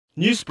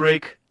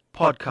Newsbreak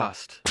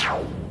Podcast.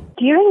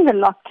 During the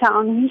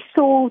lockdown, we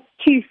saw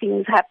two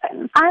things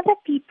happen. Either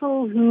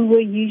people who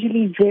were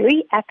usually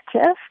very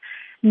active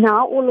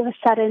now all of a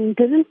sudden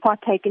didn't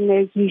partake in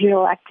their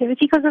usual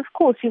activity because, of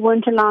course, you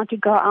weren't allowed to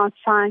go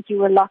outside, you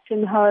were locked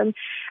in home,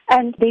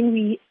 and then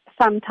we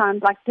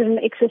sometimes didn't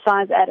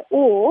exercise at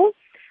all.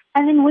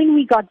 And then when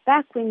we got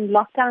back, when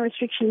lockdown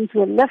restrictions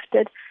were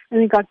lifted and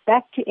we got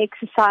back to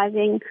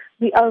exercising,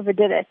 we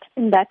overdid it.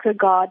 In that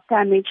regard,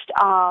 damaged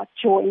our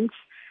joints.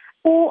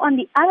 Or on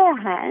the other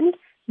hand,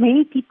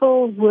 many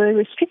people were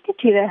restricted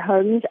to their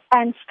homes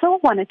and still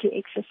wanted to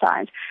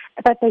exercise,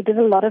 but they did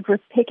a lot of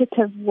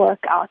repetitive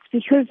workouts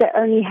because they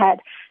only had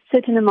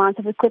certain amounts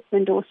of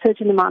equipment or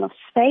certain amount of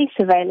space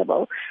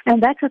available.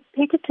 And that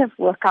repetitive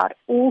workout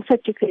also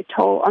took their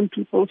toll on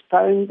people's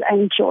bones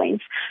and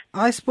joints.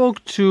 I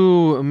spoke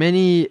to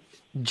many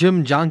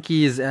gym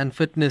junkies and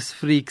fitness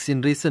freaks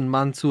in recent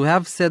months who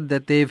have said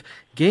that they've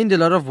gained a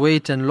lot of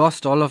weight and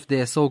lost all of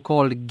their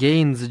so-called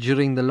gains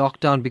during the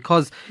lockdown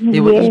because they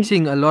were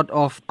eating a lot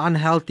of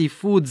unhealthy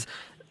foods.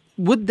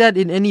 Would that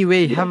in any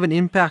way have an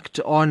impact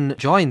on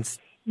joints?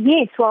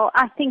 Yes, well,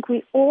 I think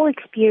we all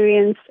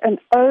experienced an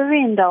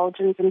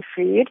overindulgence in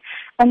food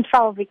and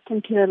fell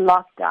victim to the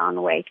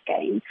lockdown weight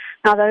gain.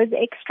 Now, those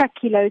extra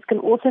kilos can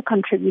also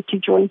contribute to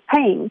joint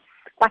pain.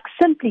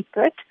 Simply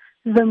put,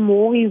 the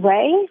more we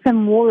weigh, the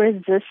more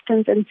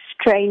resistance and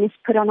strain is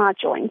put on our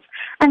joints.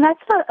 And that's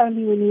not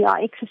only when we are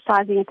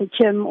exercising at the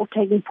gym or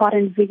taking part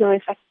in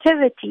vigorous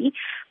activity,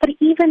 but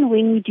even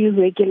when we do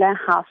regular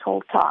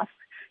household tasks.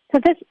 So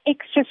this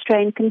extra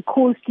strain can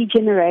cause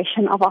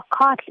degeneration of our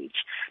cartilage.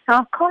 Now,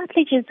 our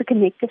cartilage is the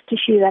connective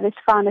tissue that is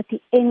found at the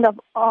end of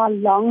our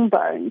long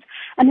bones,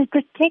 and it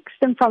protects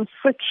them from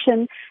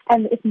friction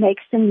and it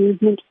makes the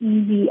movement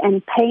easy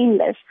and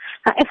painless.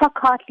 Now, if our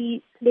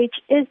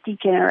cartilage is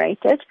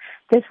degenerated,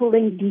 this will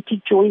then lead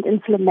to joint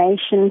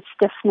inflammation,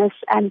 stiffness,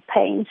 and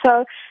pain.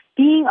 So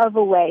being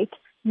overweight,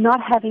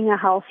 not having a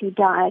healthy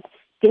diet,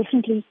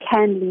 definitely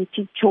can lead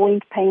to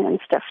joint pain and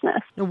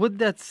stiffness. Now, with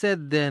that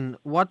said then,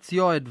 what's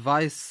your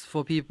advice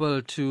for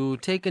people to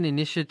take an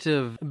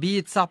initiative, be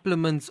it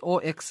supplements or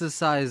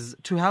exercise,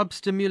 to help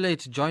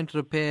stimulate joint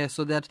repair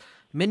so that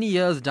many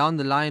years down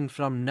the line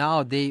from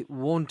now they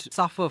won't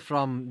suffer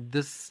from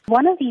this?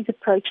 One of these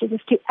approaches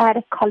is to add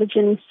a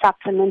collagen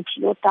supplement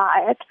to your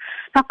diet.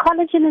 Now,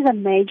 collagen is a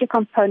major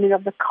component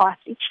of the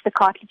cartilage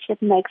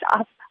that makes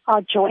up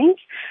our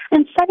joints,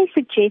 and studies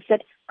suggest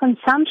that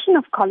consumption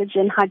of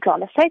collagen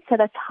hydrolysate, so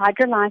that's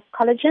hydrolyzed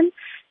collagen,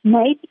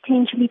 may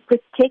potentially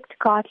protect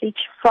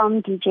cartilage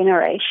from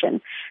degeneration.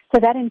 So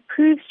that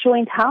improves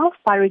joint health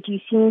by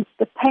reducing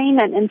the pain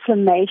and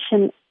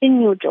inflammation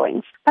in your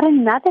joints. But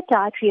another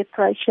dietary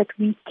approach that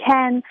we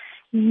can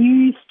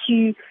use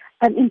to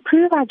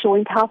improve our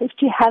joint health is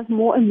to have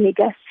more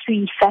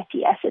omega-3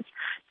 fatty acids.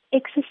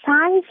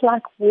 Exercise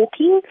like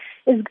walking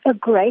is a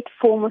great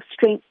form of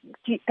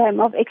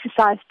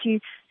exercise to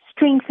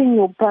strengthen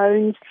your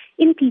bones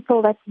in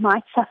people that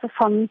might suffer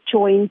from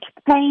joint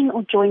pain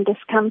or joint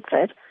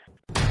discomfort.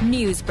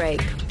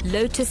 Newsbreak,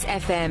 Lotus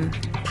FM,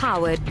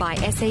 powered by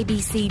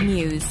SABC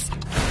News.